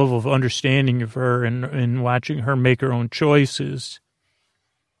 my level of understanding of her and watching her make her own choices.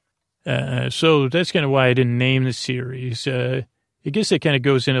 So that's kind of why I didn't name the series. I guess it kind of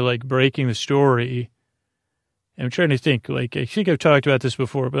goes into like breaking the story. I'm trying to think, like, I think I've talked about this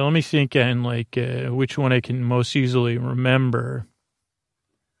before, but let me think on, like, which one I can most easily remember.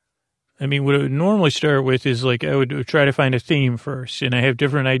 I mean, what I would normally start with is, like, I would try to find a theme first, and I have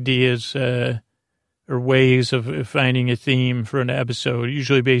different ideas or ways of finding a theme for an episode,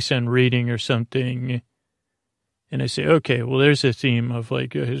 usually based on reading or something. And I say, okay, well, there's a theme of,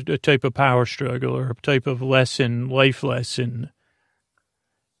 like, a type of power struggle or a type of lesson, life lesson.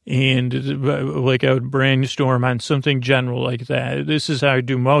 And like I would brainstorm on something general like that. This is how I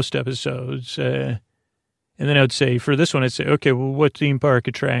do most episodes. And then I would say, for this one, I'd say, okay, well, what theme park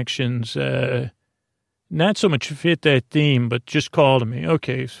attractions, not so much fit that theme, but just call to me.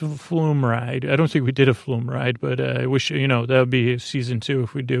 Okay, so flume ride. I don't think we did a flume ride, but I wish, that would be season 2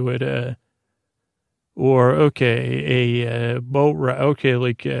 if we do it. Or, okay, a boat ride. Okay,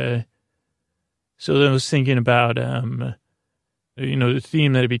 like, so then I was thinking about, the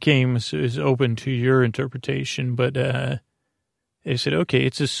theme that it became is open to your interpretation, but I said, okay,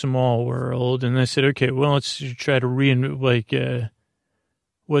 it's a small world. And I said, okay, well, let's try to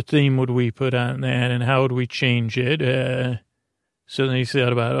what theme would we put on that and how would we change it? So then he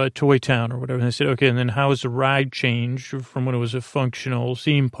said about Toy Town or whatever. And I said, okay, and then how has the ride changed from when it was a functional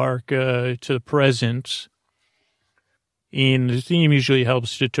theme park to the present? And the theme usually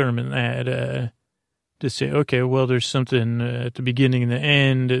helps determine that. To say, okay, well, there's something at the beginning and the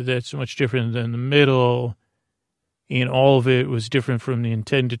end that's much different than the middle, and all of it was different from the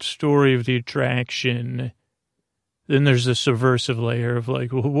intended story of the attraction. Then there's the subversive layer of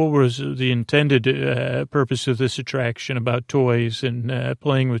like, well, what was the intended purpose of this attraction about toys and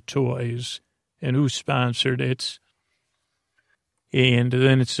playing with toys, and who sponsored it? And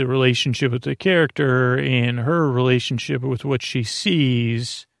then it's the relationship with the character and her relationship with what she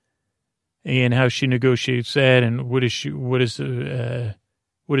sees, and how she negotiates that, and what is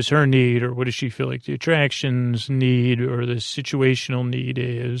her need, or what does she feel like the attractions need, or the situational need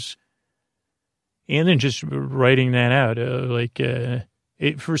is, and then just writing that out.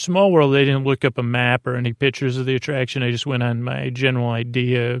 For Small World, I didn't look up a map or any pictures of the attraction. I just went on my general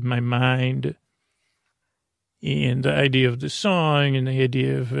idea, my mind, and the idea of the song, and the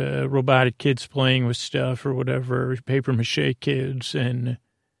idea of robotic kids playing with stuff or whatever, paper mache kids, and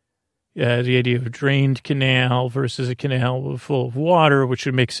the idea of a drained canal versus a canal full of water, which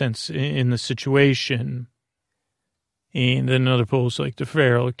would make sense in the situation. And then another post like the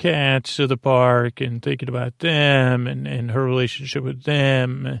feral cats of the park and thinking about them and her relationship with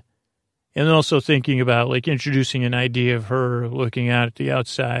them. And then also thinking about like introducing an idea of her looking out at the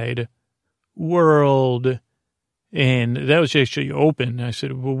outside world. And that was actually open. I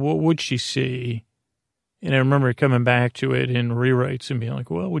said, well, what would she see? And I remember coming back to it in rewrites and being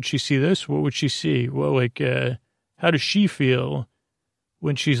like, well, would she see this? What would she see? Well, like, how does she feel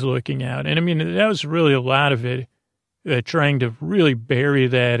when she's looking out? And I mean, that was really a lot of it. trying to really bury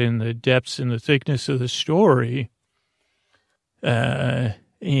that in the depths and the thickness of the story.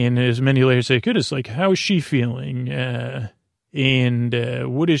 In as many layers as I could. It's like, how is she feeling? And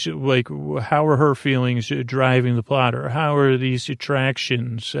what is it like? How are her feelings driving the plot, or how are these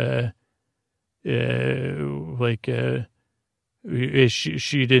attractions? Is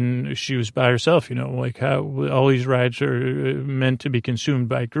she was by herself, like how all these rides are meant to be consumed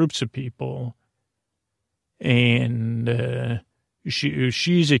by groups of people, and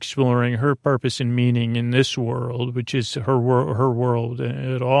she's exploring her purpose and meaning in this world, which is her world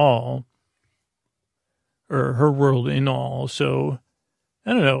at all. Or her world in all. So,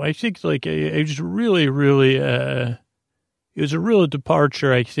 I don't know. I think, like, it was really, really, it was a real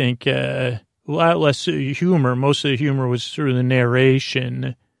departure, I think. A lot less humor. Most of the humor was through the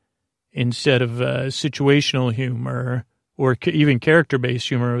narration instead of situational humor or even character-based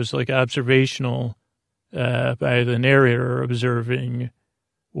humor. It was, like, observational by the narrator observing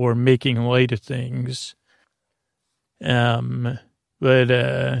or making light of things. And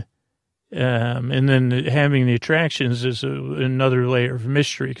then having the attractions is another layer of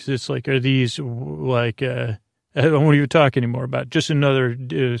mystery, because it's like, are these like, I won't even talk anymore about just another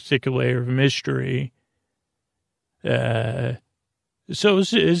thick layer of mystery. So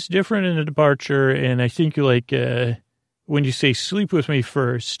it's different in a departure. And I think like, when you say Sleep With Me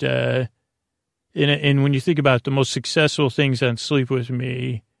first, and when you think about the most successful things on Sleep With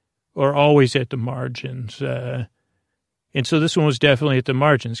Me are always at the margins, and so this one was definitely at the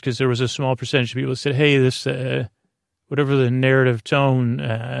margins, because there was a small percentage of people that said, hey, this, whatever the narrative tone,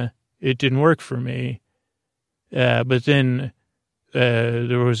 it didn't work for me. But then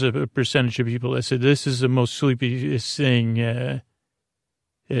there was a percentage of people that said, this is the most sleepiest thing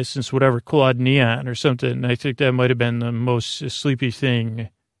since whatever, Claude Neon or something. I think that might have been the most sleepy thing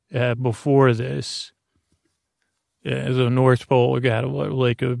before this. The North Pole got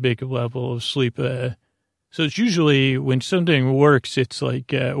like a big level of sleep. So it's usually when something works, it's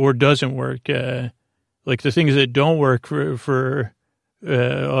like, or doesn't work, like the things that don't work for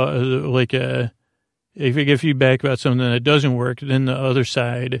if you get feedback about something that doesn't work, then the other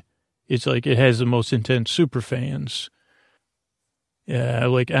side, it's like it has the most intense super fans.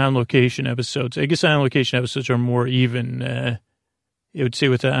 Like on location episodes. I guess on location episodes are more even. I would say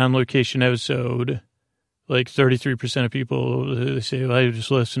with the on location episode, like 33% of people they say, well, I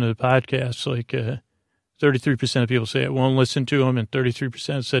just listen to the podcast. Like, 33% of people say I won't listen to them, and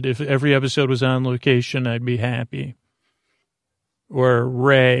 33% said if every episode was on location, I'd be happy. Or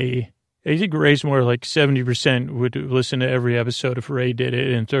Ray, I think Ray's more like 70% would listen to every episode if Ray did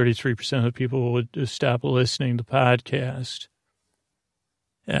it, and 33% of the people would stop listening to the podcast.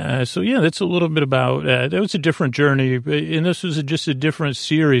 So, yeah, that's a little bit about, that was a different journey, and this was just a different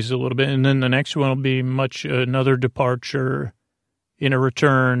series a little bit, and then the next one will be another departure in a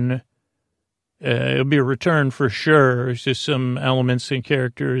return. It'll be a return for sure. It's just some elements and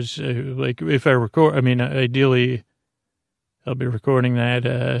characters. Like if I record, ideally, I'll be recording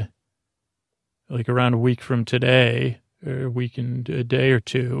that like around a week from today, or a day or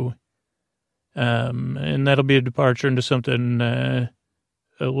two. And that'll be a departure into something a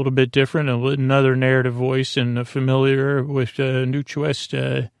little bit different, another narrative voice, and familiar with New Twist.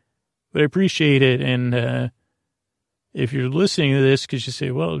 But I appreciate it, and if you're listening to this, because you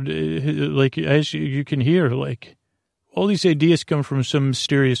say, well, like, as you can hear, like, all these ideas come from some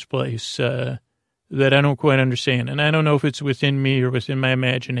mysterious place that I don't quite understand. And I don't know if it's within me or within my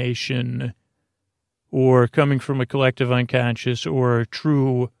imagination or coming from a collective unconscious or a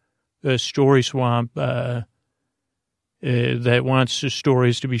true story swamp that wants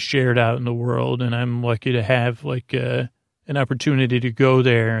stories to be shared out in the world. And I'm lucky to have, like, an opportunity to go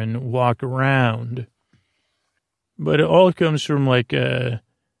there and walk around. But it all comes from like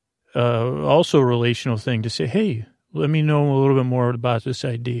also a relational thing to say, hey, let me know a little bit more about this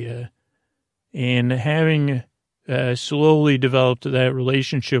idea. And having slowly developed that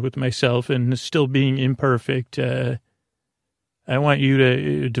relationship with myself and still being imperfect, I want you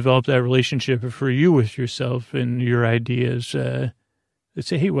to develop that relationship for you with yourself and your ideas. That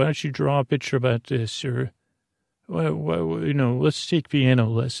say, hey, why don't you draw a picture about this? Or, let's take piano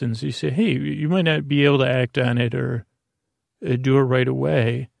lessons. You say, hey, you might not be able to act on it or do it right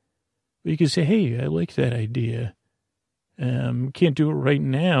away. But you can say, hey, I like that idea. Can't do it right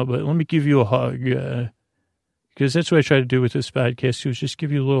now, but let me give you a hug. Because that's what I try to do with this podcast, too, is just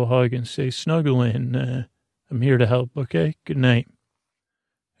give you a little hug and say, snuggle in. I'm here to help, okay? Good night.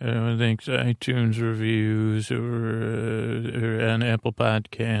 Thanks, iTunes reviews or on Apple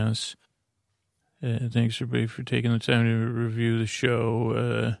Podcasts. Thanks, everybody, for taking the time to review the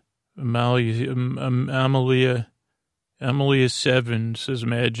show. Amalia Emily is 7, says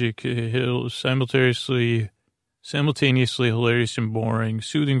Magic. He'll simultaneously hilarious and boring.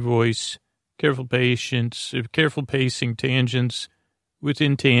 Soothing voice, careful patience, careful pacing, tangents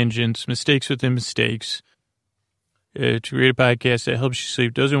within tangents, mistakes within mistakes. To create a podcast that helps you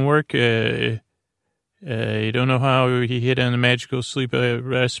sleep doesn't work. You don't know how he hit on the magical sleep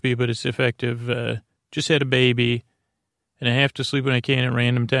recipe, but it's effective. Just had a baby, and I have to sleep when I can at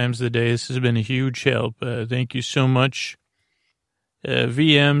random times of the day. This has been a huge help. Thank you so much.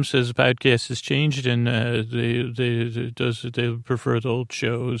 VM says the podcast has changed, and they prefer the old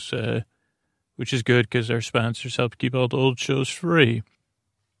shows, which is good because our sponsors help keep all the old shows free.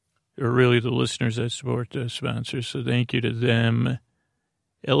 Or really the listeners that support the sponsors, so thank you to them.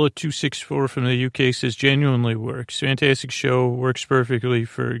 Ella264 from the UK says, genuinely works. Fantastic show, works perfectly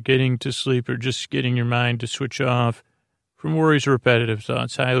for getting to sleep or just getting your mind to switch off from worries or repetitive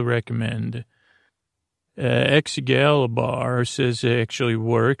thoughts. Highly recommend. Excalibar says it actually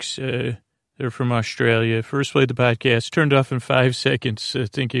works. They're from Australia. First played the podcast, turned off in 5 seconds,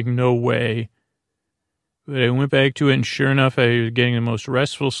 thinking no way. But I went back to it, and sure enough, I was getting the most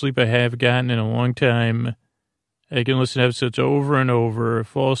restful sleep I have gotten in a long time. I can listen to episodes over and over,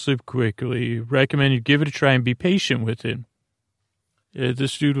 fall asleep quickly. Recommend you give it a try and be patient with it.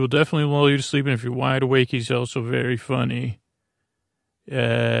 This dude will definitely lull you to sleep, and if you're wide awake, he's also very funny.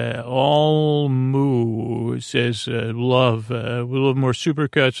 All Moo says, love. We love more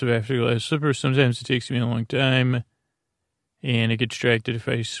supercuts of Afterglass Slipper. Sometimes it takes me a long time, and I get distracted if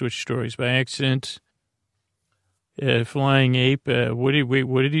I switch stories by accident. Flying Ape, what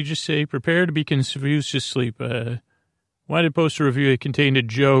did he just say? Prepare to be confused to sleep. Wanted to post a review that contained a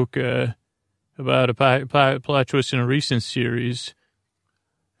joke about a plot twist in a recent series.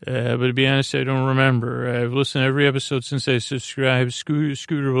 But to be honest, I don't remember. I've listened to every episode since I subscribed.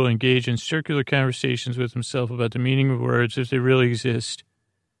 Scooter will engage in circular conversations with himself about the meaning of words if they really exist.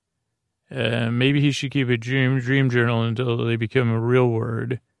 Maybe he should keep a dream journal until they become a real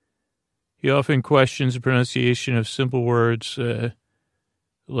word. He often questions the pronunciation of simple words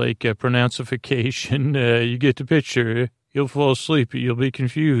like pronouncification. You get the picture. You'll fall asleep. You'll be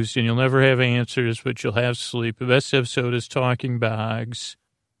confused, and you'll never have answers, but you'll have sleep. The best episode is Talking Bogs,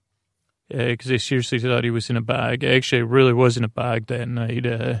 because I seriously thought he was in a bog. Actually, I really was in a bog that night.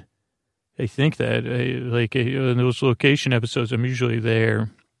 I think that, in those location episodes, I'm usually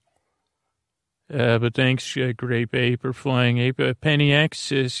there. But thanks, Grape Ape or Flying Ape. Penny X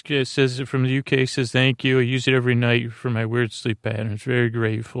says it from the UK, says thank you. I use it every night for my weird sleep patterns. Very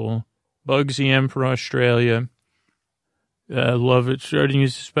grateful. Bugsy M for Australia. Love it. Starting to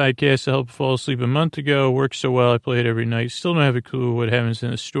use this podcast to help fall asleep a month ago. Works so well. I play it every night. Still don't have a clue what happens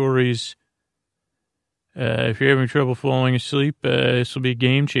in the stories. If you're having trouble falling asleep, this will be a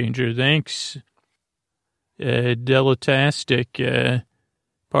game changer. Thanks. Delatastic.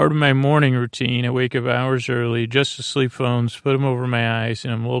 Part of my morning routine, I wake up hours early, adjust the sleep phones, put them over my eyes,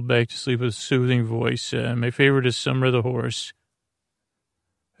 and I'm lulled back to sleep with a soothing voice. My favorite is Summer the Horse.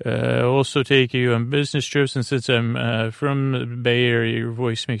 I also take you on business trips, and since I'm from the Bay Area, your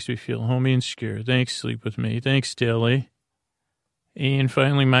voice makes me feel homey and secure. Thanks, Sleep With Me. Thanks, Dilly. And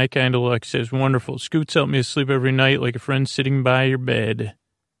finally, My Kind of Luck says, wonderful. Scoots help me to sleep every night like a friend sitting by your bed,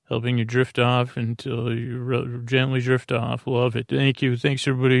 helping you drift off until you gently drift off. Love it. Thank you. Thanks,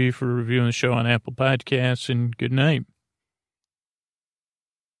 everybody, for reviewing the show on Apple Podcasts, and good night.